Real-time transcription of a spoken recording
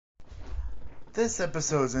This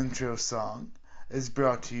episode's intro song is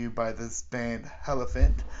brought to you by this band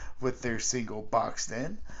Elephant with their single Boxed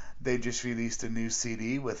In. They just released a new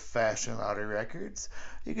CD with Fashion Louder Records.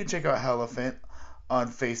 You can check out Elephant on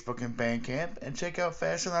Facebook and Bandcamp and check out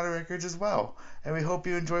Fashion Louder Records as well. And we hope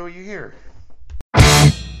you enjoy what you hear. Would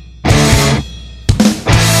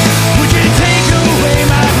you take away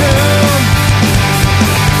my home?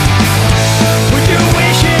 Would you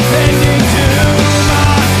wish it pending to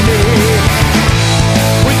me?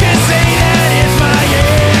 Would you say that it's my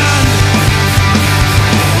end?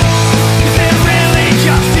 'Cause it really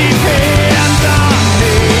just depends on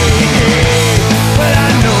me. But I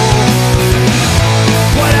know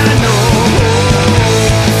what I know.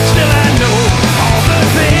 Still I know all the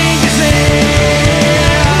things you said.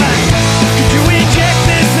 Could you inject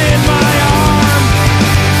this in my arm?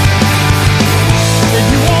 If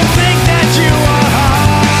you won't think that you are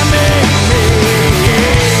harming me,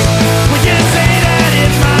 would you say that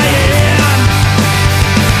it's my end?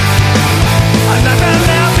 I'm not the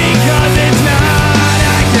mouth because it's not.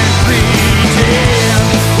 I can pretend.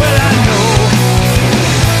 Well, I know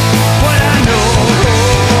what I know,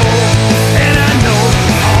 and I know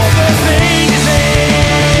all the things you say.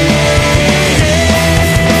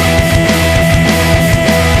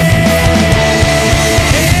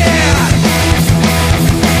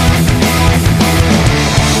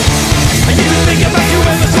 I used to think about you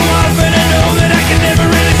ever so often and know that I can never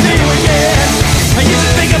really see you again. I used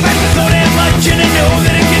to think about you so damn much and I know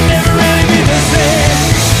that it can never really be the same.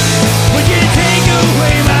 Would you take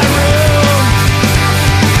away my room?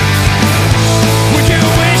 Would you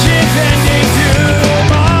wish it pending to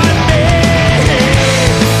Monday?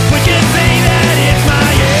 Would you say that it's my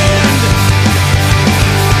end?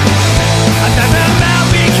 I'm not about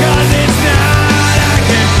because it's not. I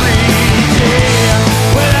can pretend.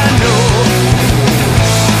 Well, I know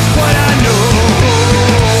what I know,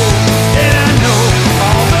 and I know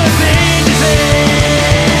all the things you say.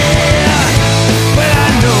 Well,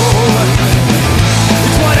 I know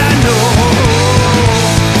it's what I know.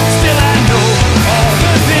 Still, I know all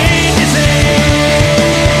the things you say.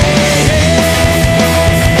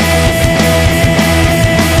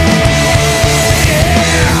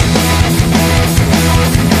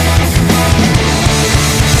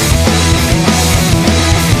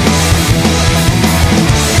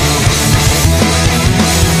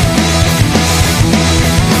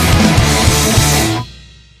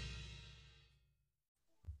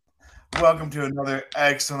 Welcome to another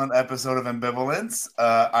excellent episode of Ambivalence.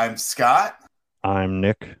 I'm Scott, I'm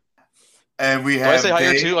Nick. and we Do I have say hi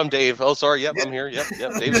here Dave. too? I'm Dave. Oh, sorry. Yep, I'm here. Yep,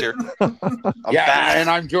 Dave's here. I'm Yeah, back. and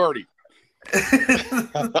I'm Jordy.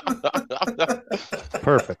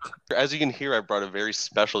 Perfect. As you can hear, I brought a very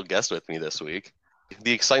special guest with me this week.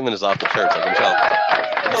 The excitement is off the charts, I can tell.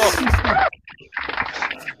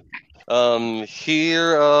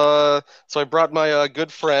 So I brought my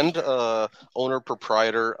good friend, owner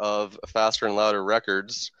proprietor of Faster and Louder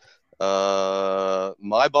Records,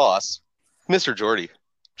 my boss, Mr. Jordy.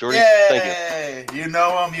 Jordy, thank you. Yay! You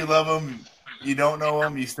know him, you love him. You don't know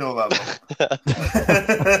him, you still love him.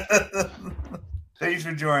 Thanks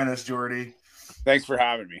for joining us, Jordy. Thanks for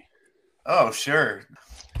having me. Oh, sure.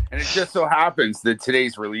 And it just so happens that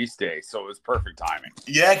today's release day, so it was perfect timing.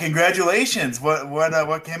 Yeah, congratulations.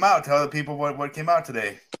 What came out? Tell the people what came out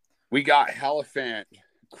today. We got Elephant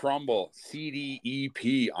Crumble CD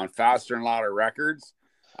EP on Faster and Louder Records.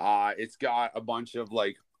 It's got a bunch of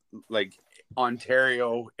like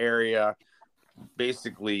Ontario area,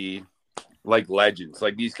 basically like legends.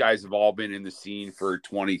 Like these guys have all been in the scene for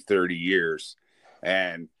 20, 30 years.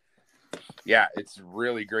 And yeah, it's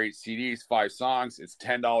really great CDs, 5 songs. It's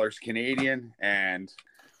 $10 Canadian. And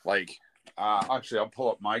like, actually, I'll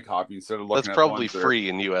pull up my copy instead of looking That's at probably the ones free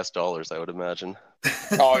in US dollars, I would imagine.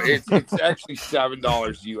 Oh, it's actually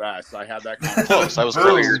 $7 US. I had that Close. I was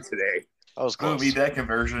earlier close. today. I was close. Movie that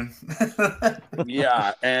conversion.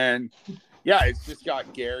 Yeah, and yeah, it's just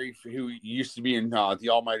got Gary, who used to be in the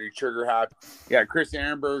Almighty Trigger Happy. Yeah, Chris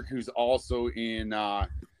Ehrenberg, who's also in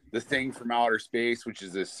The Thing from Outer Space, which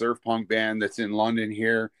is a surf punk band that's in London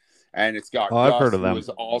here. And it's got I've Gus, heard of who them. was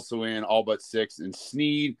also in All But Six and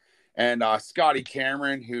Sneed. And Scotty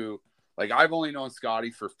Cameron, who, like, I've only known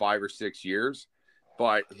Scotty for 5 or 6 years.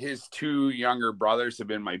 But his 2 younger brothers have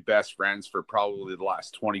been my best friends for probably the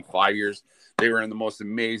last 25 years. They were in the most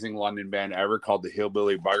amazing London band ever called the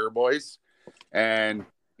Hillbilly Bugger Boys. And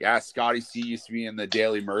yeah, Scotty C used to be in the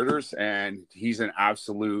Daily Murders, and he's an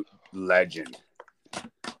absolute legend.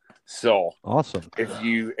 So Awesome.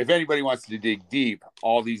 if anybody wants to dig deep,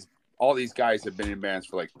 all these guys have been in bands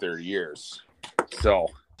for like 30 years. So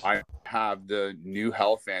I have the new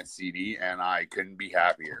Hellfant CD, and I couldn't be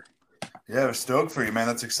happier. Yeah, we're stoked for you, man.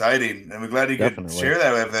 That's exciting. And we're glad you could Definitely. share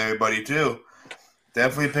that with everybody, too.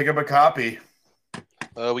 Definitely pick up a copy.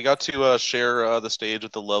 We got to share the stage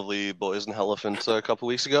with the lovely boys in Elephant a couple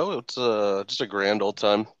weeks ago. It's just a grand old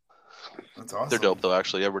time. That's awesome. They're dope, though,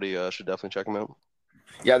 actually. Everybody should definitely check them out.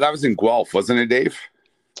 Yeah, that was in Guelph, wasn't it, Dave?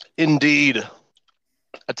 Indeed.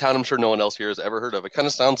 A town I'm sure no one else here has ever heard of. It kind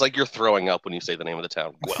of sounds like you're throwing up when you say the name of the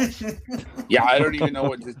town. Guelph. Yeah, I don't even know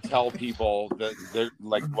what to tell people that they're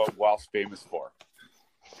like what Guelph's famous for.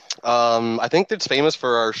 I think it's famous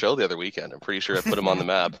for our show the other weekend. I'm pretty sure I put them on the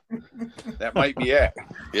map. That might be it.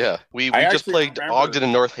 Yeah, we I just actually played remember- Ogden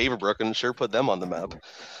and North Haverbrook and sure put them on the map.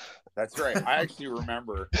 That's right. I actually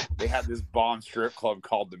remember they had this bomb strip club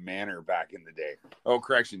called the Manor back in the day. Oh,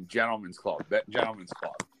 correction, Gentlemen's Club. Gentlemen's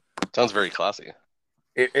Club. Sounds very classy.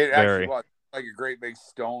 It Very. actually was like a great big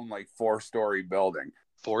stone, like 4-story building.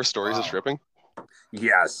 4 stories of Wow. stripping?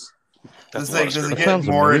 Yes. That's It's a lot like, of does it stripping. get Sounds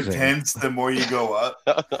more amazing. intense the more you go up?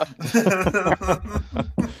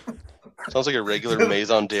 Sounds like a regular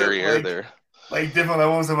maison derriere Like- there. Like different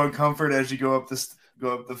levels of uncomfort as you go up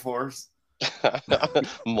the floors.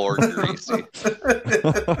 More greasy.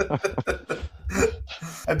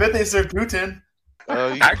 I bet they serve poutine. You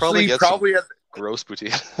could Actually, get probably some gross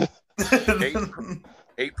poutine.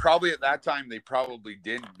 probably at that time they probably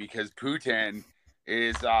didn't, because poutine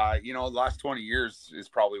is the last 20 years is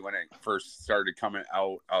probably when it first started coming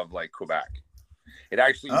out of like Quebec. It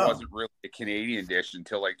actually Oh. wasn't really a Canadian dish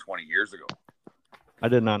until like 20 years ago. I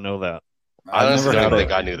did not know that. I I've honestly never don't had think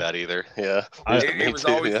it. I knew that either. Yeah. It Me was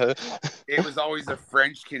too, always- yeah. It was always a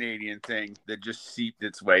French Canadian thing that just seeped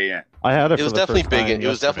its way in. I had it. It for was the definitely first big. time It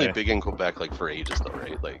was definitely yesterday. big in Quebec, like for ages, though,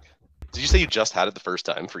 right? Like, did you say you just had it the first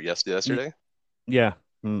time for yesterday? Yeah,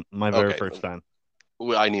 my very Okay. first time.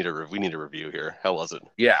 We need a review here. How was it?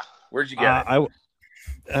 Yeah. Where'd you get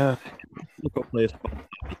it? Local place called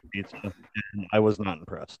Papa's Pizza, and I was not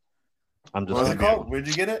impressed. I'm just What was gonna it be called? honest. Where'd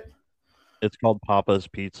you get it? It's called Papa's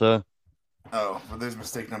Pizza. Oh, well, there's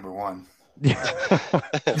mistake number 1. Not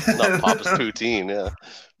Papa's poutine, yeah.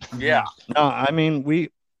 Yeah. No, I mean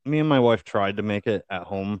me and my wife tried to make it at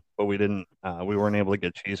home, but we didn't. We weren't able to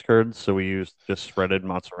get cheese curds, so we used just shredded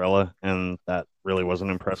mozzarella, and that really wasn't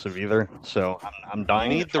impressive either. So I'm dying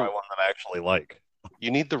to need try the- one that I actually like. You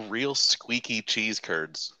need the real squeaky cheese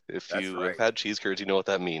curds. If That's you right. have had cheese curds, you know what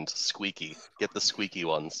that means. Squeaky. Get the squeaky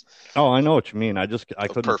ones. Oh, I know what you mean. I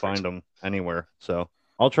couldn't perfect. find them anywhere, so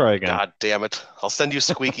I'll try again. God damn it! I'll send you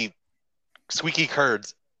squeaky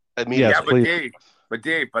curds Yes, immediately. Yeah, please. but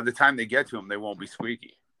Dave, by the time they get to them, they won't be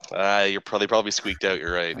squeaky. You're probably squeaked out.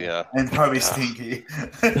 You're right. Yeah. And probably stinky.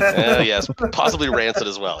 Yes, possibly rancid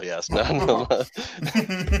as well. Yes. No.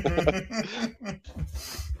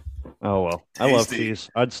 Oh well, I love Tasty. cheese.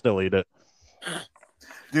 I'd still eat it.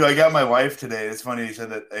 Dude, I got my wife today. It's funny you said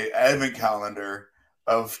that an advent calendar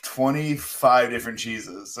of 25 different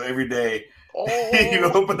cheeses. So every day you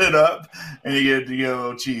Oh, open it up and you get a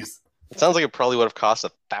little cheese. it sounds like it probably would have cost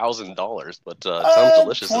 $1,000, but it sounds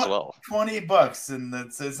delicious as well. $20, and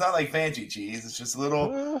it's not like fancy cheese. It's just a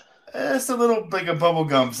little, Uh, it's a little like a bubble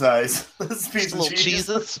gum size. This piece Just of little cheese.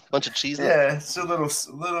 cheeses, bunch of cheeses. Yeah, it's a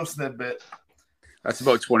little snippet. That's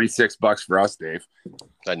about $26 for us, Dave.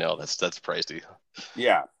 I know that's pricey.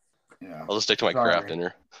 Yeah. Yeah. I'll just stick to my Sorry. craft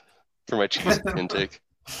dinner for my cheese intake.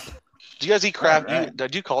 Do you guys eat craft? Alright. Do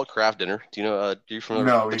you call it craft dinner? Do you know? Do you familiar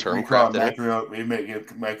No, with we the term call craft it dinner? macaroni. We make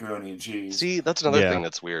it macaroni and cheese. See, that's another Yeah. thing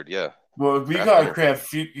that's weird. Yeah. Well, we Craft call dinner. it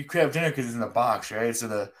craft dinner because it's in a box, right? It's in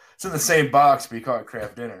the same box, but we call it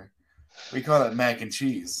craft dinner. We call it mac and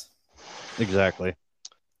cheese, Exactly.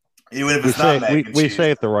 even if We it's say not mac and we cheese.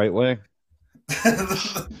 say it the right way.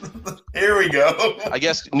 Here we go. I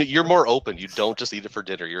guess you're more open. You don't just eat it for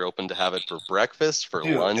dinner. You're open to have it for breakfast, for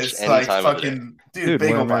Dude, lunch, it's any like time of the day. fucking Dude,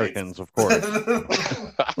 bagel we're bites. Americans, of course.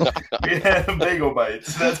 We have bagel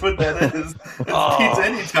bites. That's what that is. It's Oh. pizza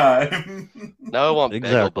anytime. Now I want bagel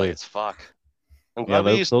Exactly. bites. Fuck. I'm Yeah,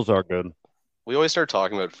 glad those are good. we always start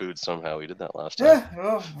talking about food somehow. We did that last time.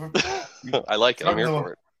 Yeah, well, I like it. I'm here Talking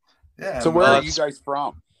for it. yeah. So where well, are you guys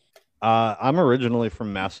from? I'm originally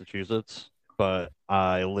from Massachusetts, but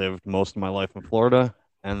I lived most of my life in Florida,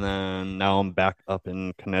 and then now I'm back up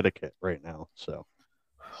in Connecticut right now. So,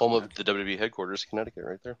 Home of the WWE headquarters, Connecticut,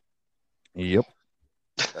 right there. yep,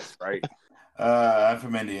 That's right. I'm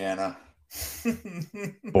from Indiana.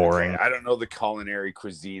 boring. I don't know the culinary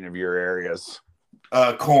cuisine of your areas.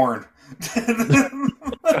 Corn.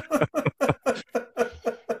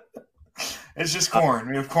 It's just corn.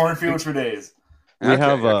 We have cornfields for days. We Okay,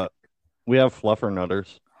 have okay. we have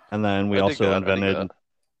fluffernutters, and then we I dig also that, I dig invented that.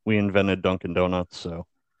 we invented Dunkin' Donuts. So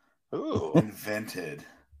Ooh, Invented.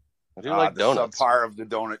 I do like the donuts. subpar of the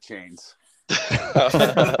donut chains.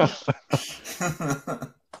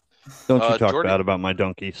 Don't you talk Jordy, bad about my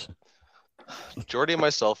donkeys. Jordy and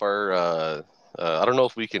myself are. I don't know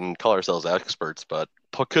if we can call ourselves experts, but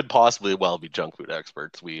could possibly well be junk food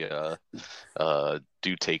experts. We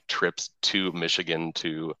do take trips to Michigan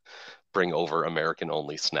to bring over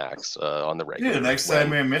American-only snacks on the regular. Dude, next time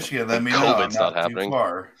when- you're in Michigan, let when me know. I'm COVID's not not too happening.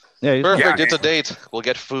 far. Yeah, you Perfect. Yeah. It's a date. We'll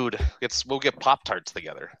get food. We'll get Pop-Tarts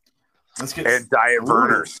together. Let's get And Diet Ooh.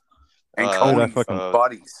 Burners. And Uh, Coney I fucking-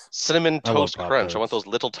 buddies. Cinnamon I love Toast Crunch. I want Pop-Tarts. those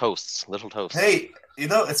little toasts. Little toasts. Hey, you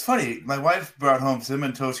know, it's funny. My wife brought home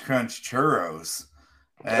Cinnamon Toast Crunch churros.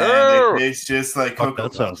 And Oh! they taste just like Fuck, Cocoa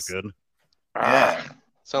that sounds Puffs. good. Yeah.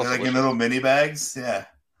 Sounds They're like in delicious. little mini bags. Yeah.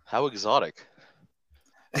 How exotic.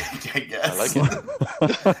 I guess. I like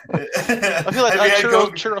it. I feel like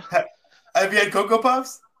Have you had Cocoa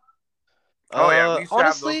Puffs? Oh, yeah. We used to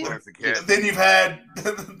honestly, have those when I was a kid.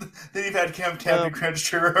 Then you've had Captain Crunch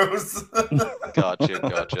churros.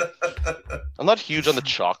 Gotcha. I'm not huge on the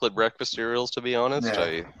chocolate breakfast cereals, to be honest.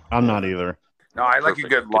 Yeah. I'm not either. No, I like a Perfect.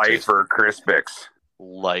 good Good Life taste. or Crispix.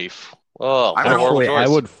 Life. Oh, I what a know. horrible I choice.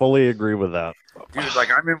 would fully agree with that. Dude, like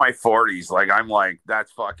I'm in my 40s. Like I'm like,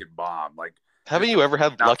 that's fucking bomb. Like Haven't you ever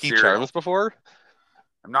had Not Lucky cereal. Charms before?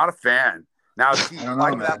 I'm not a fan. Now, see, I don't if know, I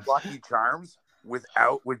could man. have Lucky Charms with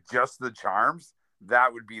just the charms,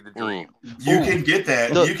 that would be the dream. You Ooh. can get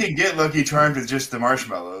that. Look. You can get Lucky Charms with just the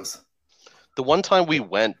marshmallows. The one time we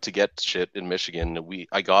went to get shit in Michigan,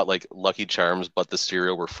 I got like Lucky Charms, but the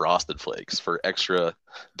cereal were Frosted Flakes for extra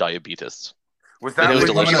diabetes. Was And that it was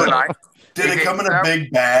when delicious, you and though. I? Did Hey, it come in a Sam?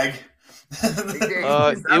 big bag? Dave, is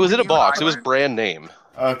that It was when in a you box. and It I was went? brand name.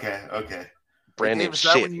 Okay. Brand Dave, name is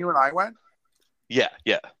that shit. when you and I went? Yeah.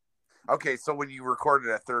 Okay, so when you recorded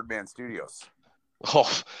at Third Man Studios. Oh,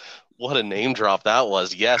 what a name drop that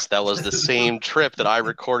was. Yes, that was the same trip that I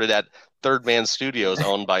recorded at Third Man Studios,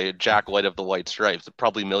 owned by Jack White of the White Stripes,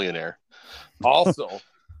 probably millionaire. Also,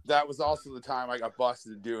 that was also the time I got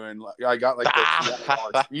busted doing. I got like the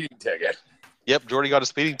 $300 speeding ticket. Yep, Jordy got a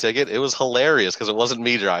speeding ticket. It was hilarious because it wasn't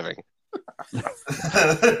me driving. And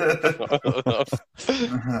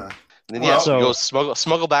then, yes, Well, we go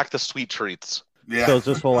smuggle back the sweet treats. Yeah. So is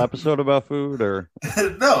this whole episode about food, or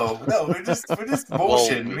no, we're just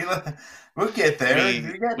bullshitting. We'll get there.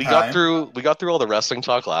 We got through all the wrestling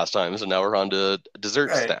talk last time, so now we're on to dessert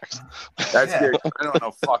Right. snacks. That's Yeah. good. I don't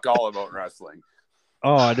know fuck all about wrestling.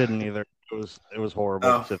 oh, I didn't either. It was horrible.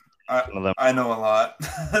 Oh, except one of them. I know a lot.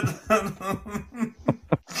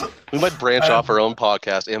 We might branch off our own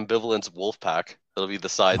podcast, Ambivalence Wolfpack. That'll be the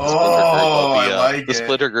side Oh, splinter I group of like the it.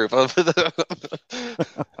 splinter group of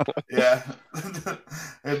Yeah.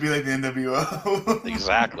 It'd be like the NWO.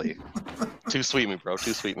 Exactly. Too sweet me, bro.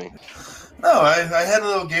 Too sweet me. No, I had a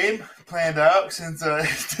little game planned out since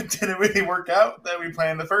it didn't really work out that we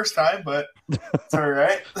planned the first time, but it's all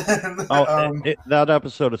right. That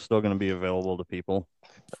episode is still going to be available to people.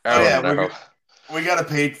 Oh, yeah, no. we got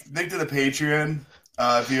a link to the Patreon.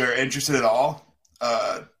 If you are interested at all,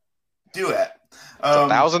 do it.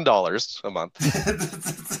 $1,000 a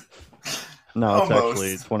month. No, it's Almost.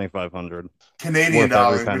 actually 2,500. Canadian Worth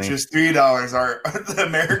dollars, every penny. which is $3 are the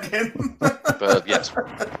American. But yes,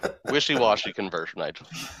 wishy-washy conversion, Nigel.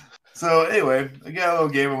 So anyway, I got a little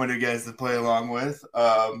game I want you guys to play along with.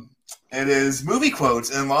 It is movie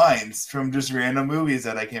quotes and lines from just random movies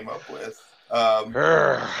that I came up with.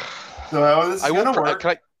 So how this is gonna work?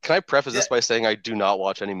 Can I preface this by saying I do not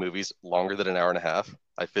watch any movies longer than an hour and a half?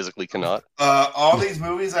 I physically cannot. All these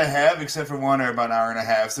movies I have, except for one, are about an hour and a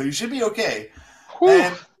half, so you should be okay. Whew.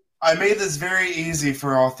 And I made this very easy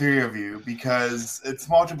for all three of you because it's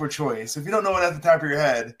multiple choice. If you don't know it at the top of your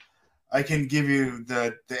head, I can give you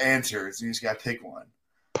the answers. You just got to pick one.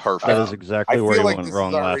 Perfect. That is I exactly feel where you like went this wrong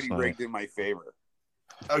is last already night. rigged in my favor.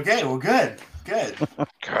 Okay, well, good.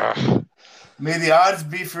 Gah. May the odds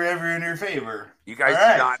be forever in your favor. You guys All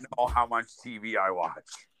right. do not know how much TV I watch.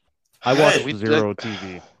 I watched We zero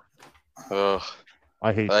TV. Ugh,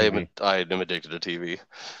 I hate I TV. am addicted to TV.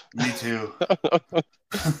 Me too.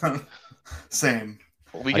 Same.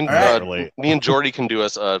 We can, I can't relate. me and Jordy can do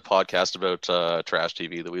us a podcast about trash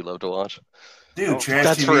TV that we love to watch. Dude, trash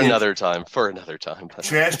That's TV. for and- another time. For another time.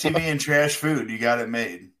 Trash TV and trash food. You got it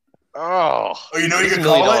made. Oh, Oh, you know what you this can $1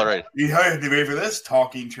 million call it? right. You ready for this?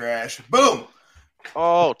 Talking trash. Boom.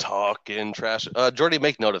 Oh, talking trash. Jordy,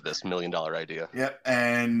 make note of this $1 million idea. Yep,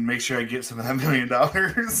 and make sure I get some of that $1 million.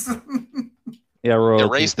 Yeah, royalties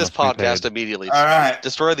Erase this must be podcast paid. immediately. All right.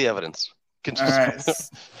 Destroy the evidence. All right.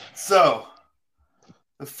 So,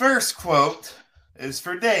 the first quote is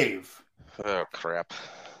for Dave. Oh crap.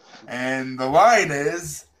 And the line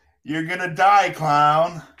is, You're gonna die,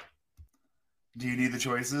 clown. Do you need the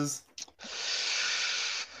choices?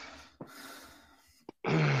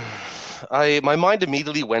 My mind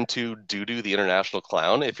immediately went to Dudu the International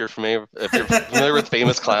Clown. If you're familiar with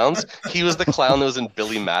famous clowns, he was the clown that was in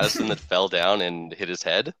Billy Madison that fell down and hit his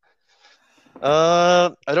head.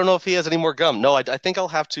 I don't know if he has any more gum. No, I think I'll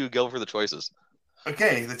have to go for the choices.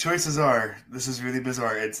 Okay, the choices are. This is really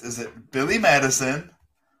bizarre. Is it Billy Madison,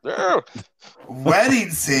 Oh, Wedding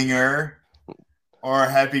Singer, or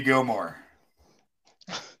Happy Gilmore?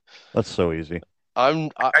 That's so easy. I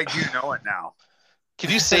do know it now. Can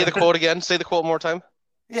you say the quote again? Say the quote one more time.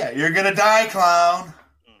 Yeah, you're gonna die, clown.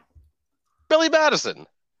 Billy Madison.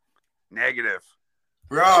 Negative.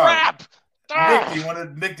 Wrong. Crap.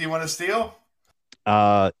 Nick, do you want to steal?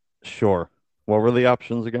 Sure. What were the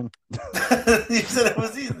options again? You said it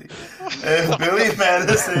was easy. Billy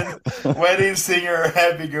Madison, Wedding Singer, or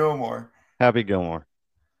Happy Gilmore? Happy Gilmore.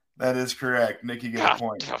 That is correct. Nick, you get a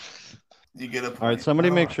point. You get a point. All right, somebody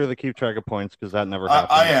make sure to keep track of points because that never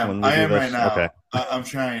I happens. when am. we I do am this. right now. Okay. I'm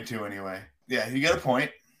trying to anyway. Yeah, you get a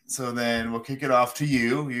point. So then we'll kick it off to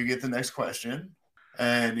you. You get the next question.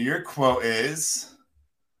 And your quote is,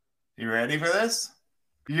 you ready for this?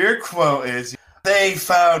 Your quote is, they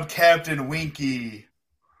found Captain Winky.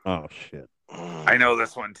 Oh, shit. I know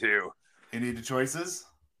this one too. You need the choices?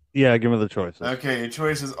 Yeah, give me the choices. Okay, your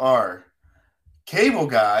choices are Cable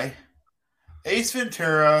Guy, Ace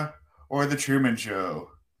Ventura, or The Truman Show.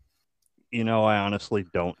 You know, I honestly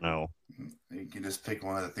don't know. You can just pick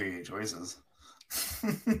one of the three choices.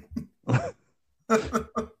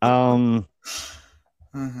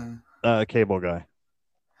 Cable Guy.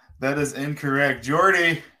 That is incorrect.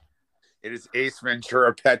 Jordy. It is Ace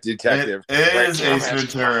Ventura, Pet Detective. It is Damn Ace it.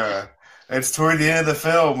 Ventura. It's toward the end of the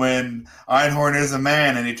film when Einhorn is a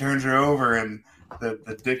man and he turns her over and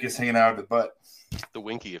the dick is hanging out of the butt. The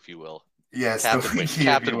Winky, if you will. Yes, Captain the Winky. Winky, if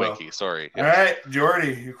Captain you will. Winky. Sorry. All right,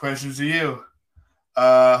 Jordy, your question's to you.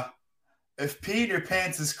 If peeing your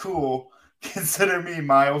pants is cool, consider me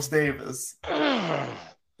Miles Davis.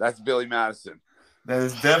 That's Billy Madison. That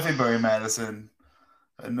is definitely Barry Madison.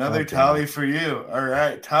 Another Okay. tally for you. All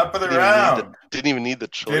right, top of the Didn't round. Didn't even need the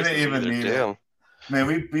choices. Didn't even either. need it. Damn.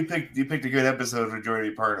 Man, you picked a good episode for Jordy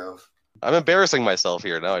to be part of. I'm embarrassing myself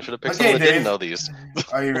here now. I should have picked Okay, someone that didn't Dave. know these.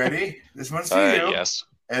 Are you ready? This one's for you. Yes.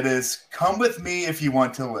 It is Come With Me If You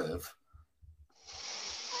Want to Live.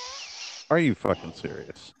 Are you fucking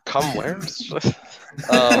serious? Come where?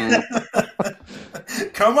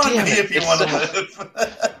 Come on Damn me it, if you it's- want to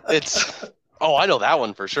live. It's. Oh, I know that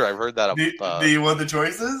one for sure. I've heard that do you want the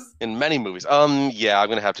choices? in many movies. Yeah, I'm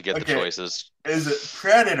gonna have to get the Okay. choices. Is it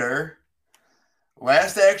Predator,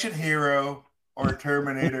 Last Action Hero, or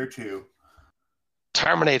Terminator 2?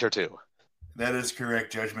 Terminator 2. That is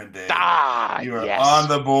correct, Judgment Day. You are yes. on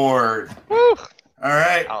the board. Woo. All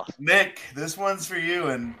right, Oh. Nick, this one's for you,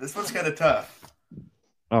 and this one's kind of tough.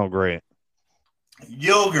 Oh, great.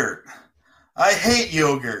 Yogurt. I hate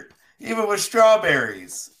yogurt, even with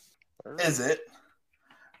strawberries. Is it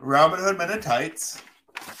Robin Hood Men in Tights,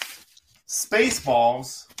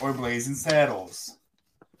 Spaceballs, or Blazing Saddles?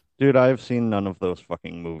 Dude, I've seen none of those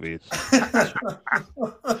fucking movies.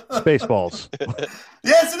 Spaceballs.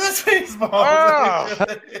 Yes, it is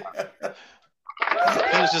Spaceballs.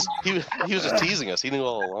 He was just teasing us. He knew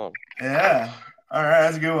all along. Yeah. All right,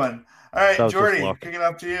 that's a good one. All right, That was just Jordy, luck. kicking it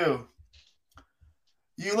up to you.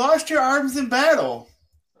 You lost your arms in battle,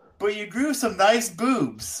 but you grew some nice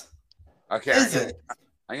boobs. Okay, Is it?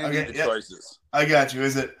 I'm gonna Okay, need the yeah. choices. I got you.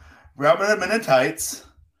 Is it Robin Hood Men in Tights,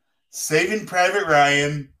 Saving Private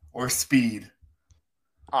Ryan, or Speed?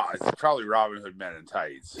 Oh, it's probably Robin Hood Men in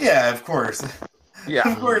Tights. Yeah, of course. Yeah.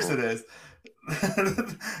 Of course it is.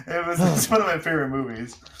 It's one of my favorite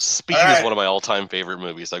movies. Speed All right. is one of my all-time favorite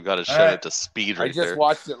movies. I've got to shout right. it to Speed I right just there.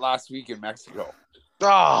 watched it last week in Mexico.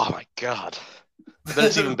 Oh my god! But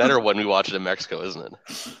it's even better when we watch it in Mexico, isn't it?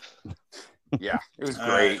 Yeah, it was All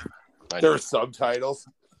great. I There know. were subtitles.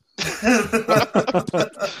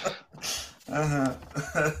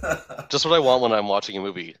 Just what I want when I'm watching a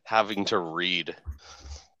movie, having to read.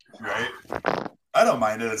 Right? I don't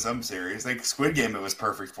mind it in some series. Like Squid Game, it was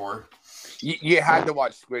perfect for. You had to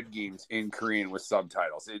watch Squid Games in Korean with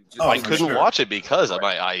subtitles. It just Oh, I for couldn't sure. watch it because I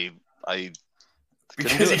couldn't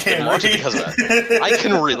Because do you it. can't Couldn't watch it read. because of that. I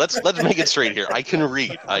can read. Let's make it straight here. I can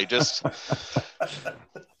read. I just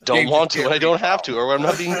don't James want just to when I can't don't read have to, or when I'm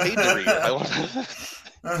not being paid to read. I want.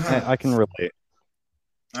 Hey, I can relate.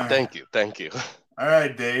 All right. Thank you. All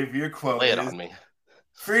right, Dave, your quote Lay it is, on me.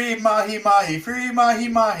 free mahi mahi, free mahi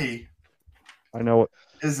mahi. I know what.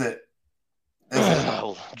 Is it? Is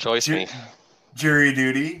it Choice me. Jury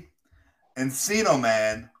Duty, Encino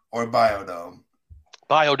Man, or Biodome?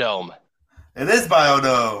 Biodome. It is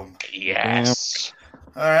Biodome. Yes.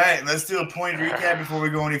 All right, let's do a point recap before we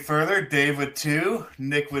go any further. Dave with 2,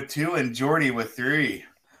 Nick with 2, and Jordy with 3.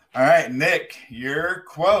 All right, Nick, your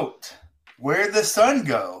quote. Where'd the sun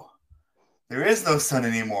go? There is no sun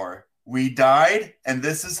anymore. We died, and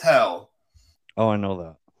this is hell. Oh, I know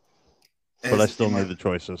that. But I still need the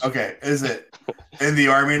choices. Okay, is it in the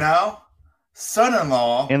army now?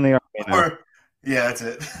 Son-in-law? In the army now. Or, yeah, that's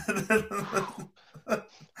it.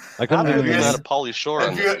 I couldn't How even did Yes. not a Pauly Shore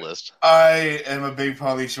on If that you- list? I am a big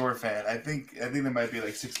Pauly Shore fan. I think there might be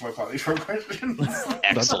like 6 more Pauly Shore questions. That's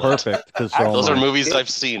Excellent. perfect. Because Those are movies I've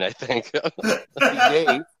seen, I think.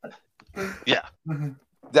 Dave, Yeah.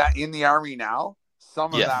 that In the Army Now,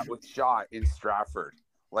 some of Yeah. that was shot in Stratford,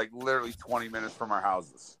 like literally 20 minutes from our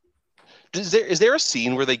houses. Is there a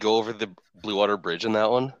scene where they go over the Blue Water Bridge in that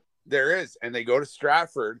one? There is, and they go to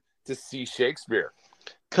Stratford to see Shakespeare.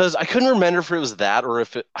 Because I couldn't remember if it was that or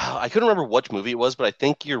if I couldn't remember which movie it was, but I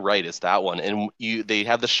think you're right. It's that one. And they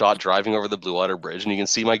have the shot driving over the Blue Water Bridge, and you can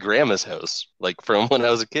see my grandma's house, like from when I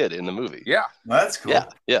was a kid in the movie. Yeah, That's cool.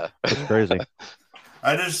 Yeah. That's crazy.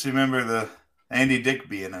 I just remember the Andy Dick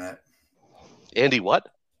being in it. Andy, what?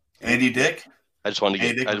 Andy Dick? I just wanted to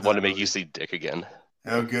Andy I was wanted in to that make you movie. see Dick again.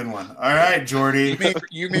 Oh, good one. All right, Jordy.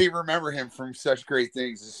 you may remember him from such great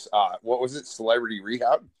things as what was it, Celebrity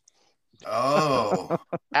Rehab? Oh.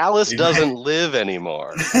 Alice You doesn't live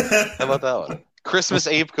anymore. How about that one? Christmas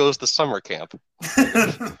Ape goes to summer camp.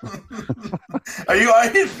 Are you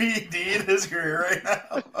IMDb in his career right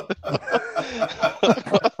now?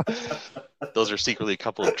 Those are secretly a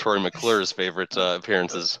couple of Troy McClure's favorite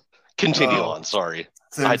appearances. Continue Oh. on. Sorry.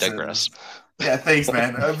 I Simpsons. digress. Yeah, thanks,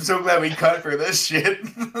 man. I'm so glad we cut for this shit.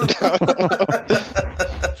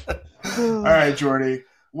 All right, Jordy.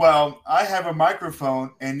 Well, I have a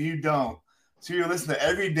microphone and you don't. So you listen to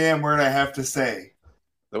every damn word I have to say.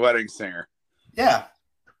 The Wedding Singer. Yeah.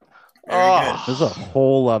 Very Oh. There's a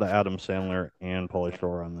whole lot of Adam Sandler and Pauly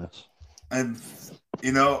Shore on this. good. And,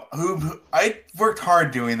 you know, I worked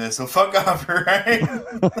hard doing this, so fuck off, right?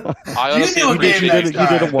 I honestly You do a He game appreciate next it. did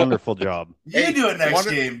a time. wonderful job. You Hey, do it next one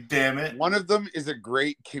of- game, damn it. One of them is a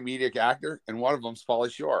great comedic actor, and one of them's Pauly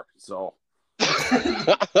Shore. So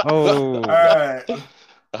Oh, All right.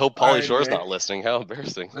 I hope All Pauly right, Shore's Nick. not listening. How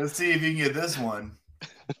embarrassing. Let's see if you can get this one.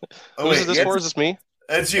 Oh, Who's wait, this yeah, for? Is this me?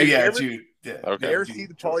 That's you, Hey, yeah, you it's ever- you. Yeah, Okay. you ever that's see you,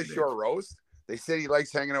 the Pauly Jordy. Shore roast? They said he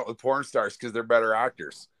likes hanging out with porn stars because they're better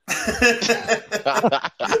actors. Oh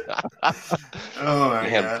my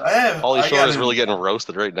Man, god! Pauly I Shore got is an- really getting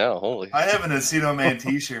roasted right now. Holy. I have an Encino Man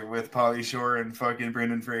T-shirt with Pauly Shore and fucking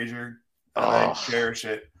Brendan Fraser. And I Oh. cherish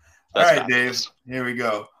it. That's All right, fabulous. Dave. Here we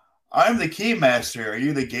go. I'm the key master. Are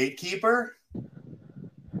you the gatekeeper?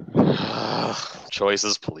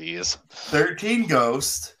 Choices, please. 13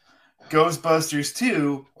 Ghost, Ghostbusters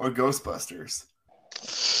 2, or Ghostbusters?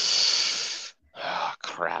 Oh,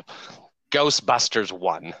 crap. Ghostbusters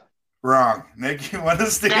 1. Wrong. Nick, you want to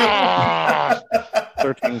steal? Ah!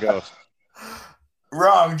 13 Ghosts.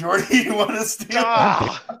 Wrong. Jordy, you want to steal?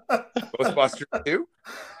 Ah! Ghostbusters 2?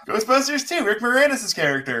 Ghostbusters 2, Rick Moranis'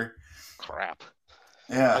 character. Crap.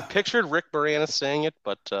 I Yeah. pictured Rick Moranis saying it,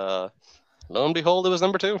 but lo and behold, it was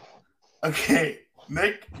number 2. Okay,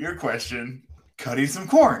 Nick, your question. Cutting some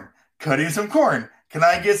corn. Cutting some corn. Can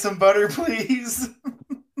I get some butter, please?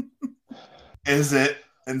 Is it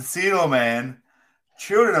Encino Man,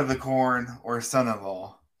 Children of the Corn, or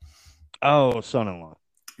Son-in-Law? Oh, son-in-law.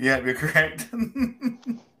 Yeah, you're correct.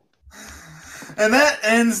 And that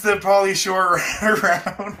ends the Pauly Shore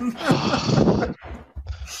round.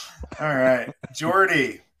 All right,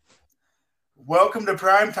 Jordy. Welcome to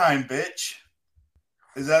primetime, bitch.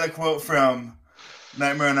 Is that a quote from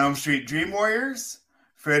Nightmare on Elm Street Dream Warriors,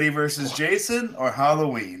 Freddy vs. Jason, or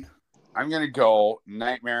Halloween? I'm going to go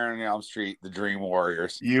Nightmare on Elm Street, The Dream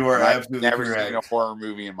Warriors. You are I've absolutely never correct. seen a horror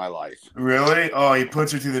movie in my life. Really? Oh, he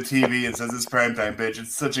puts her through the TV and says it's primetime, bitch.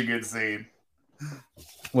 It's such a good scene.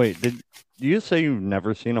 Wait, did you say you've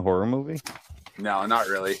never seen a horror movie? No, not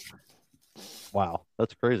really. Wow,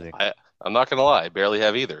 that's crazy. I'm not going to lie. I barely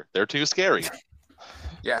have either. They're too scary.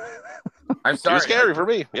 Yeah. I'm sorry. Too scary for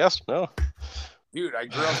me. Yes. No. Dude, I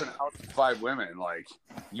grew up in a house with 5 women. Like,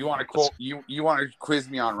 you want to quote you want to quiz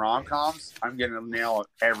me on rom-coms? I'm going to nail it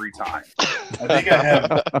every time. I think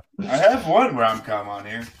I have one rom-com on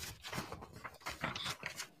here. All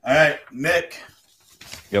right, Nick.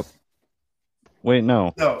 Wait,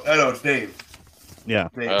 no. No, it's Dave. Yeah.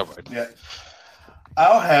 Dave. All right. Yeah.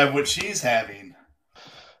 I'll have what she's having.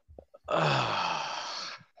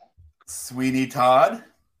 Sweeney Todd,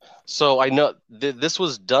 So I know this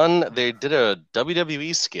was done. They did a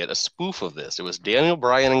WWE skit, a spoof of this. It was Daniel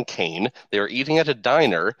Bryan and Kane. They were eating at a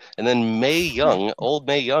diner, and then Mae Young, old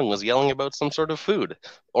Mae Young, was yelling about some sort of food,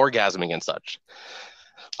 orgasming and such.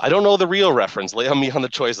 I don't know the real reference. Lay on me on the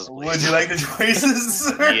choices, please. Would you like the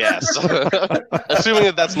choices? Yes. Assuming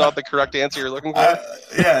that that's not the correct answer you're looking for.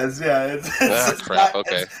 Yes, yeah. It's Crap. not,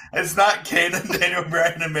 Okay. It's not Kane and Daniel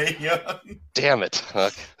Bryan and Mae Young. Damn it.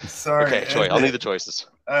 Sorry. Okay, I'll need the choices.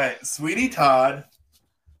 All right, Sweetie Todd,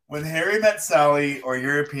 When Harry Met Sally, or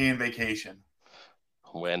European Vacation.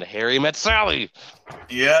 When Harry Met Sally.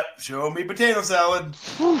 Yep, show me potato salad.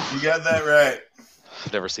 You got that right.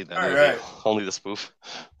 I've never seen that All movie. right. Only the spoof.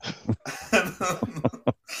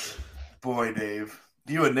 Boy, Dave,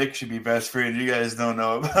 you and Nick should be best friends. You guys don't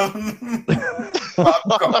know about pop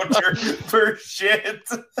culture for shit.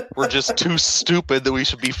 We're just too stupid that we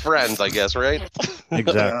should be friends, I guess, right?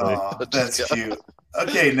 Exactly. Oh, that's cute.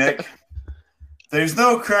 Okay, Nick. There's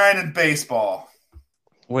no crying in baseball.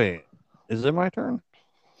 Wait, is it my turn?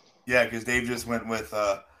 Yeah, because Dave just went with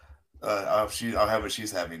I'll have what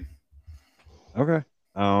she's having. Okay.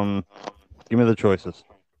 Give me the choices.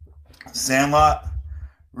 Sandlot,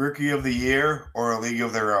 Rookie of the Year, or A League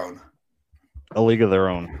of Their Own? A League of Their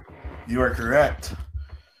Own. You are correct.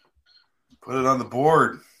 Put it on the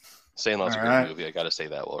board. Sandlot's a All great right. movie. I got to say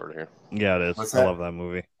that while we're here. Yeah, it is. What's I that? love that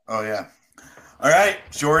movie. Oh, yeah. All right,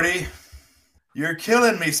 Jordy. You're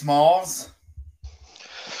killing me, Smalls.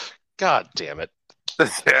 God damn it.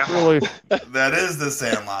 Really? That is the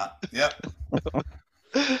Sandlot. Yep.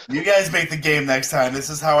 You guys make the game next time. This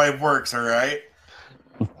is how it works, all right?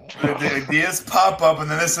 The ideas pop up, and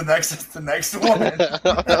then this is the next one.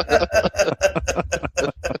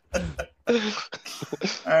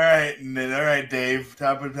 All right, Dave.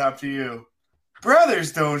 Top to you.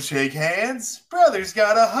 Brothers don't shake hands. Brothers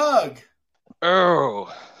got a hug.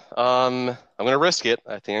 Oh, I'm gonna risk it.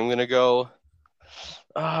 I think I'm gonna go.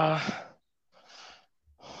 I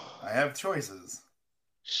have choices.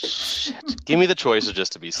 Shit. Give me the choices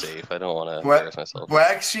just to be safe. I don't want to What? embarrass myself.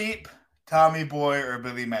 Black Sheep, Tommy Boy, or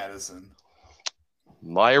Billy Madison?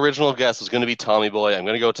 My original guess was gonna be Tommy Boy. I'm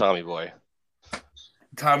gonna go Tommy Boy.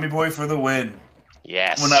 Tommy Boy for the win.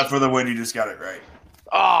 Yes. Well, not for the win. You just got it right.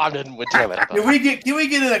 Oh, I didn't win. Damn it. Can we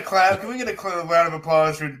get a clap? Can we get a round of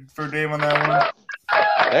applause for Dave on that one?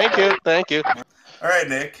 Thank you. All right,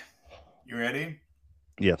 Nick. You ready?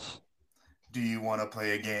 Yes. Do you want to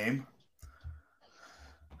play a game?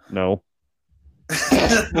 No. you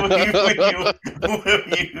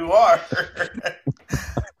are.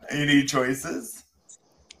 You need choices.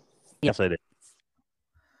 Yes, I did.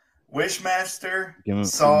 Wishmaster, Give me-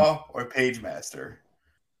 Saw, or Pagemaster?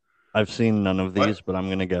 I've seen none of What? these, but I'm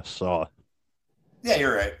gonna guess Saw. Yeah,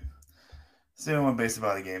 you're right. It's the only one based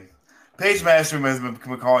about a game. Pagemaster was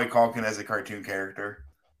Macaulay Culkin as a cartoon character.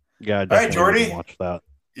 Yeah, I right, definitely Jordy. didn't watch that.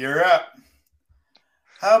 You're up.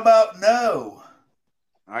 How about no?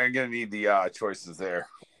 I'm gonna need the choices there.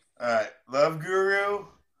 All right, Love Guru,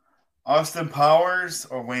 Austin Powers,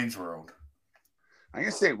 or Wayne's World? I'm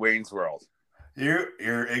gonna say Wayne's World.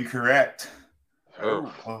 You're incorrect. Oh.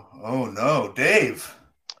 Oh no, Dave.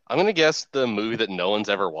 I'm gonna guess the movie that no one's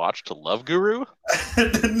ever watched, Love Guru.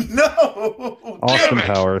 No. Austin Damn it.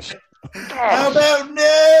 Powers. How about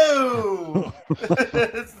no?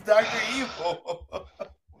 It's Dr. Evil.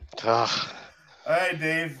 Ah, All right,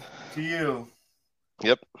 Dave, to you.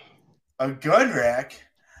 Yep. A gun rack?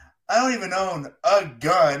 I don't even own a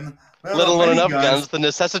gun. Let alone many enough guns to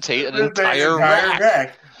necessitate an With the entire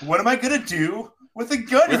rack. What am I gonna do with a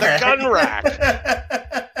gun With a rack? gun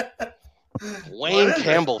Wayne What is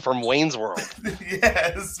Campbell from Wayne's World.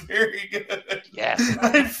 Yes, very good. Yes.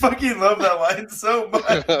 I fucking love that line so much.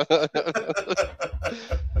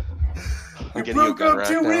 We getting you a broke gun up rack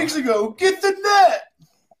 2 now. weeks ago. Get the net.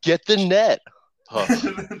 Get the net. Oh,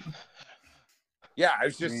 Yeah, I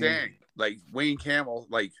was just Mm. saying, like Wayne Campbell,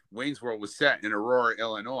 like Wayne's World was set in Aurora,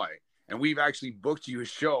 Illinois, and we've actually booked you a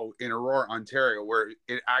show in Aurora, Ontario, where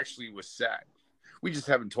it actually was set. We just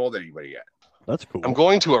haven't told anybody yet. That's cool. I'm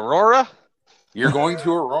going to Aurora. You're going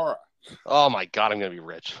to Aurora. Oh my god, I'm gonna be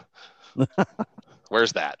rich.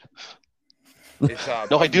 Where's that? It's,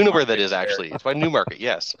 No, I do know where that is actually. It's by Newmarket.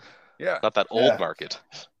 Yes, Yeah. not that Yeah. old market.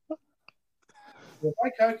 If my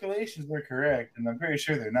calculations were correct, and I'm pretty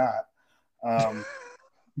sure they're not.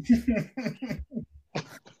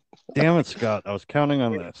 Damn it, Scott. I was counting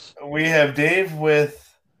on this. We have Dave with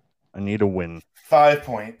I need a win. 5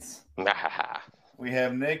 points. Ah, We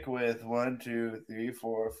have Nick with 7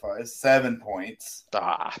 points.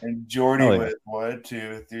 And Jordy Oh, yeah. with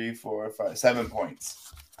 7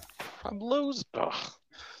 points. I'm losing. Ugh.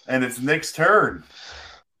 And it's Nick's turn.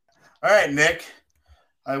 All right, Nick.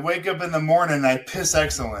 I wake up in the morning and I piss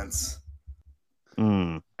excellence.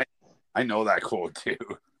 Mm. I know that quote too.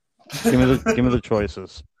 Give me the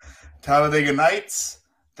choices. Talladega Nights,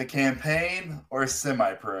 The Campaign, or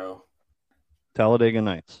Semi-Pro? Talladega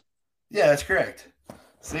Nights. Yeah, that's correct.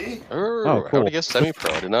 See? Oh, How cool. would I guess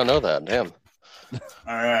semi-pro? I did not know that. Damn.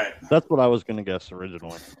 All right. That's what I was going to guess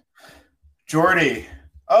originally. Jordy.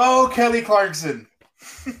 Oh, Kelly Clarkson.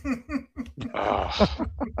 Ugh.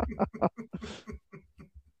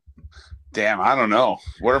 Damn, I don't know.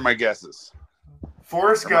 What are my guesses?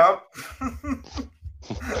 Forrest Gump.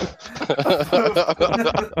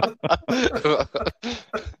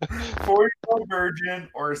 40-year-old virgin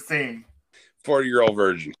or Sing? 40-year-old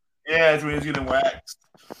virgin. Yeah, that's when he's getting waxed.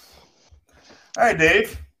 All right,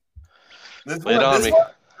 Dave. Lay it on me.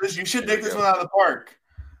 You should Here dig we this go. one out of the park.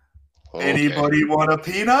 Okay. Anybody want a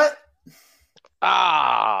peanut?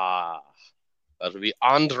 Ah, that would be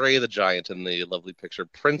Andre the Giant in the lovely picture,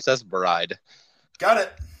 Princess Bride. Got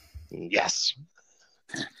it. Yes,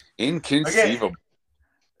 Inconceivable.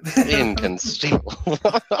 inconceivable.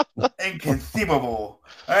 Inconceivable.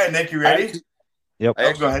 All right, Nick, you ready? Yep. I go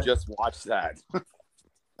actually ahead. just watched that.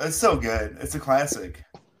 It's so good. It's a classic.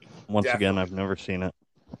 Once Definitely. again, I've never seen it.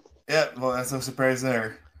 Yeah, well, that's no surprise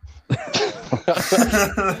there. If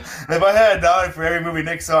I had $1 for every movie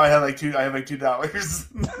Nick saw, I have like $2.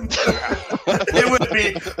 It would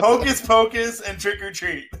be Hocus Pocus and Trick or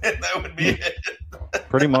Treat, and that would be it.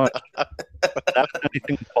 Pretty much. That's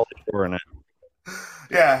anything with Pauly Shore in it.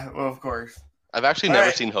 Yeah, well, of course. I've actually All never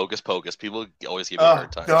right. seen Hocus Pocus. People always give me a hard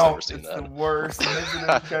time. I've Don't. never seen It's that. the worst. And they're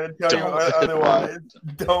gonna try to tell you Don't. otherwise.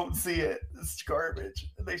 Don't see it. It's garbage.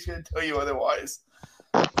 They're gonna tell you otherwise.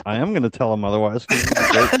 I am going to tell him otherwise because it's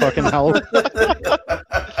a great fucking Halloween.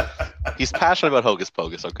 He's passionate about Hocus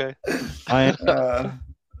Pocus. Okay. I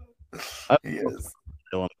He is.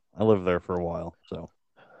 lived there for a while, so.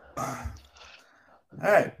 All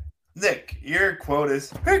right, Nick, your quote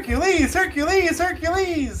is Hercules, Hercules,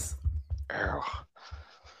 Hercules.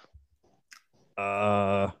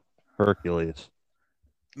 Hercules.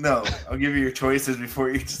 No, I'll give you your choices before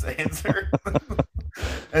you just answer.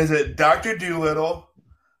 Is it Dr. Doolittle,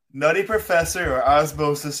 Nutty Professor, or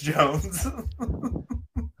Osmosis Jones?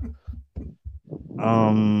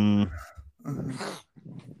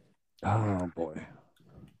 Oh boy.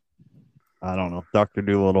 I don't know. Dr.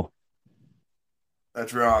 Doolittle.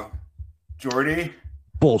 That's wrong. Jordy?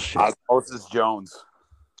 Bullshit. Osmosis Jones.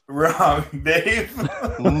 Wrong. Dave?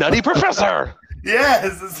 Nutty Professor.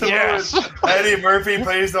 Yes. It's the Yes. one with Eddie Murphy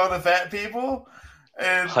plays all the fat people.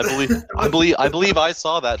 And I believe I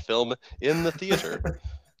saw that film in the theater.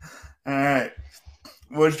 All right.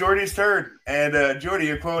 Well, it's Jordy's turn. And Jordy,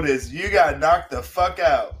 your quote is, you got knocked the fuck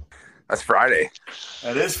out. That's Friday.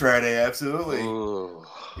 That is Friday, absolutely. Ooh.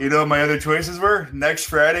 You know what my other choices were? Next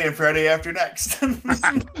Friday and Friday after next. I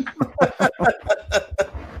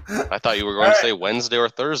thought you were going to say Wednesday or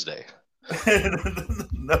Thursday.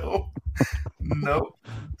 No. Nope.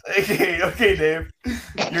 Okay, Dave.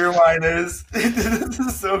 Your line is, this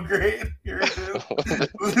is so great. Here it is.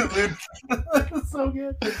 So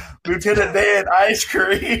good. Lieutenant Dan, ice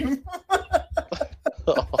cream.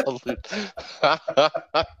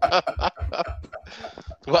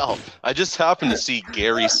 Well, I just happened to see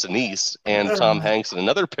Gary Sinise and Tom Hanks in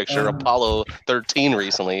another picture, Apollo 13,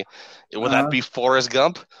 recently. Would that be Forrest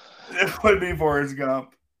Gump? It would be Forrest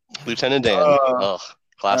Gump. Lieutenant Dan. Ugh,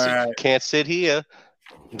 classic. all right. Can't sit here.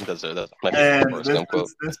 That's my favorite And Forrest this Gump quote.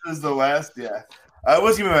 is the last, yeah. I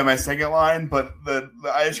was giving my second line, but the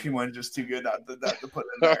ice cream one is just too good not to put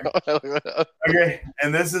in there. Okay,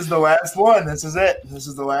 and this is the last one. This is it. This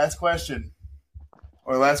is the last question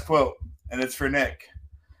or last quote, and it's for Nick.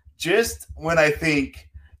 Just when I think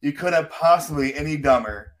you couldn't possibly any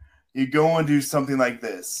dumber, you go and do something like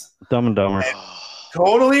this. Dumb and Dumber.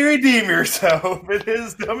 Totally redeem yourself. It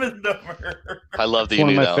is Dumb and Dumber. I love that It's you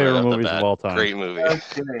one of knew my that favorite right off the movies of bat. all time. Great movie.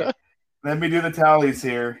 Okay, let me do the tallies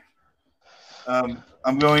here.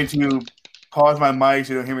 I'm going to pause my mic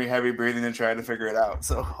so you don't hear me heavy breathing and trying to figure it out.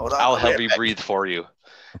 So hold on. I'll help you breathe for you.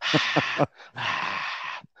 I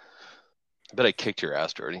bet I kicked your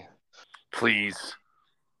ass, Jordy. Please.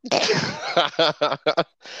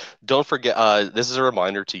 Don't forget, this is a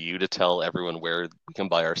reminder to you to tell everyone where we can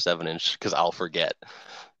buy our 7-inch, because I'll forget.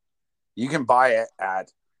 You can buy it at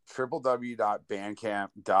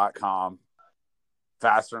www.bandcamp.com,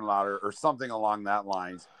 Faster and Louder, or something along that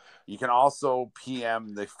lines. You can also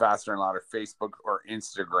PM the Faster and Louder Facebook or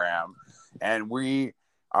Instagram. And we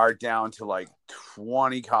are down to like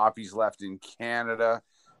 20 copies left in Canada.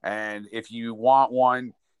 And if you want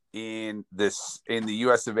one, in the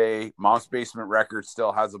US of A. Mom's Basement Records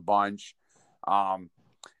still has a bunch.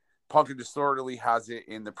 Pumpkin Disorderly has it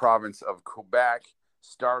in the province of Quebec.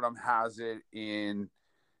 Stardom has it in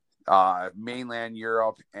mainland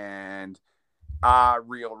Europe, and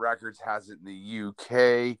Real Records has it in the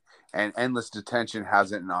UK, and Endless Detention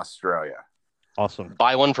has it in Australia. Awesome.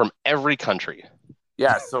 Buy one from every country.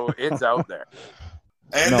 Yeah, so it's out there.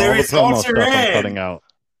 And No, the all the promo results are stuff I'm in. cutting out.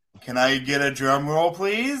 Can I get a drum roll,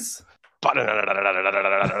 please? We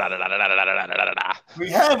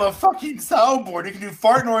have a fucking soundboard. You can do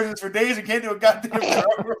fart noises for days and can't do a goddamn drum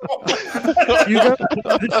roll. You got to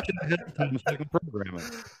put this shit ahead of time so I can program it.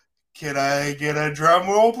 Can I get a drum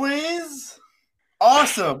roll, please?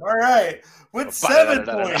 Awesome. All right. With 7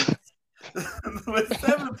 points. With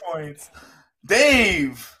 7 points.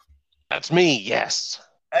 Dave. That's me, yes.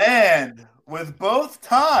 And with both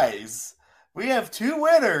ties, we have 2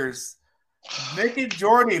 winners. Nick and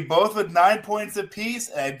Jordy, both with 9 points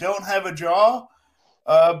apiece. I don't have a draw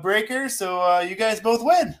breaker, so you guys both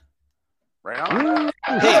win. Right on.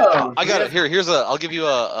 Hey, Oh, I got it. I'll give you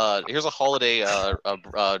here's a holiday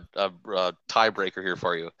tiebreaker here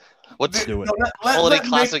for you. What's Do it. holiday Nick-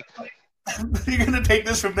 classic? You're gonna take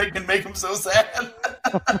this from Nick and make him so sad.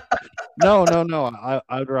 No.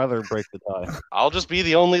 I'd rather break the tie. I'll just be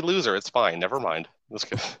the only loser. It's fine. Never mind. Let's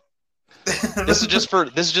go. This is just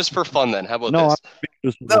for fun. Then how about No,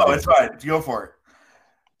 this? No, it's fine. Go for it.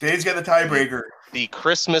 Dave's got the tiebreaker. The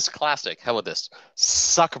Christmas classic. How about this?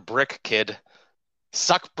 Suck brick, kid.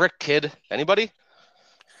 Suck brick, kid. Anybody?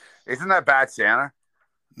 Isn't that Bad Santa?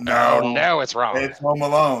 No, it's wrong. It's Home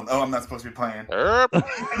Alone. Oh, I'm not supposed to be playing.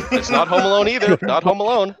 It's not Home Alone either. Not Home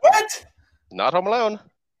Alone. What? Not Home Alone.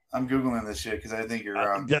 I'm Googling this shit because I think you're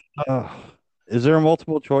wrong. Is there a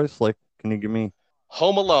multiple choice? Like, can you give me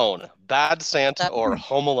Home Alone, Bad Santa, or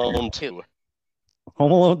Home Alone 2?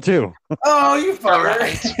 Home Alone 2? Oh, you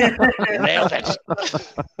fucker. Nailed it.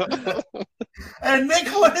 And Nick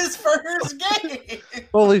won his first game.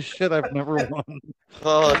 Holy shit, I've never won.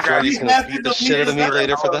 Oh, Jordy's We going have to to beat the delete shit out of me this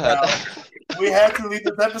later for episode that. We have to leave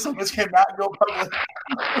this episode. This cannot go public.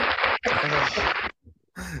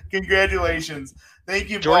 Congratulations. Thank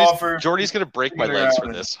you, Paul, for... Jordy's going to break my legs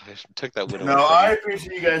for this. I took that win away No, from I you.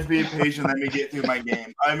 appreciate you guys being patient. Let me get through my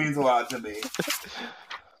game. That means a lot to me.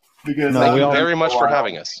 Because No, Thank we you all- very much for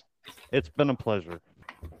having us. It's been a pleasure.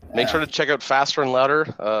 Make sure to check out Faster and Louder.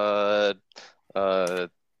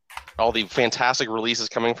 All the fantastic releases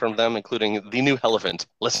coming from them, including the new Elephant.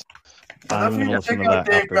 Listen, I'm Don't going to forget to listen check to out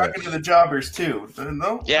that Dave after Rockin' this. to the Jobbers, too.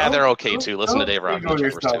 No, yeah, no, they're okay no, too. Listen to no, Dave Rockin' single to the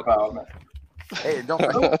Jobbers yourself too. out, man. Hey, don't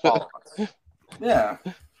forget to follow us. Yeah.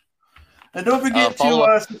 And don't forget follow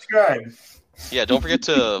to subscribe. Yeah, don't forget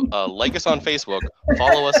to like us on Facebook,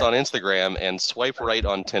 follow us on Instagram, and swipe right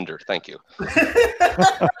on Tinder. Thank you.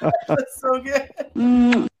 That's so good.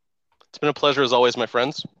 It's been a pleasure as always, my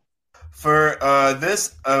friends. For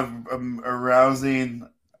this arousing...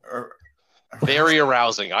 Very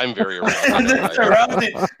arousing. I'm very arousing. This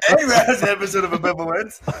arousing episode of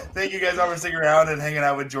Ambivalence. Thank you guys all for sticking around and hanging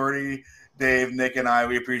out with Jordy, Dave, Nick, and I.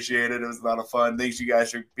 We appreciate it. It was a lot of fun. Thanks you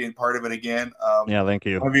guys for being part of it again. Yeah, thank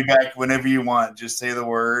you. We'll be back whenever you want. Just say the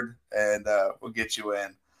word, and we'll get you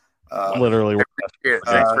in. Literally. Yeah,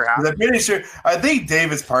 thanks for having I'm pretty sure. I think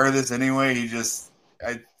Dave is part of this anyway. He just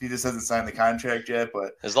hasn't signed the contract yet.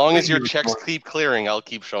 But As long as your checks keep clearing, I'll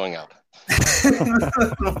keep showing up.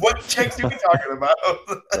 what checks are we talking about?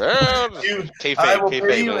 I will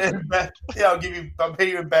pay you in. Yeah, I'll pay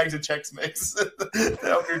you in bags of Chex Mix.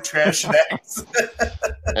 After trash snacks.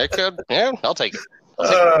 Yeah, I'll take it.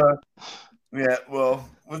 Yeah, well,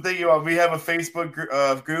 thank you all. We have a Facebook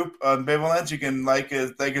group on Ambivalence. You can like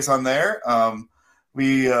us on there.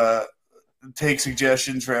 We take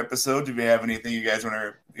suggestions for episodes. If you have anything you guys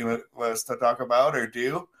want us to talk about or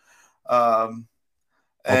do,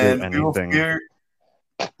 and we will figure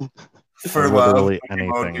for Literally love. We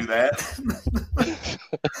won't anything. do that.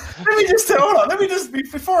 Let me just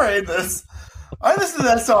before I end this. I listened to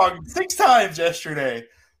that song 6 times yesterday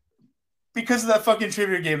because of that fucking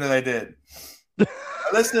trivia game that I did. I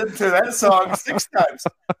listened to that song 6 times,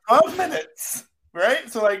 12 minutes, right?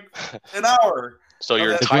 So like an hour. So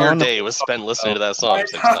your If you're entire on the- day was spent listening to that My song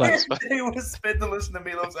 6 entire times. day was spent to listen to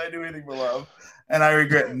Meatloaf's "I Do Anything for Love," and I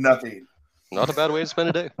regret nothing. Not a bad way to spend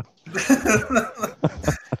a day.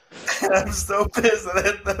 I'm so pissed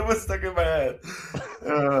that was stuck in my head.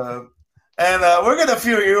 And we're gonna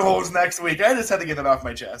feel ear holes next week. I just had to get it off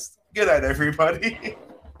my chest. Good night, everybody.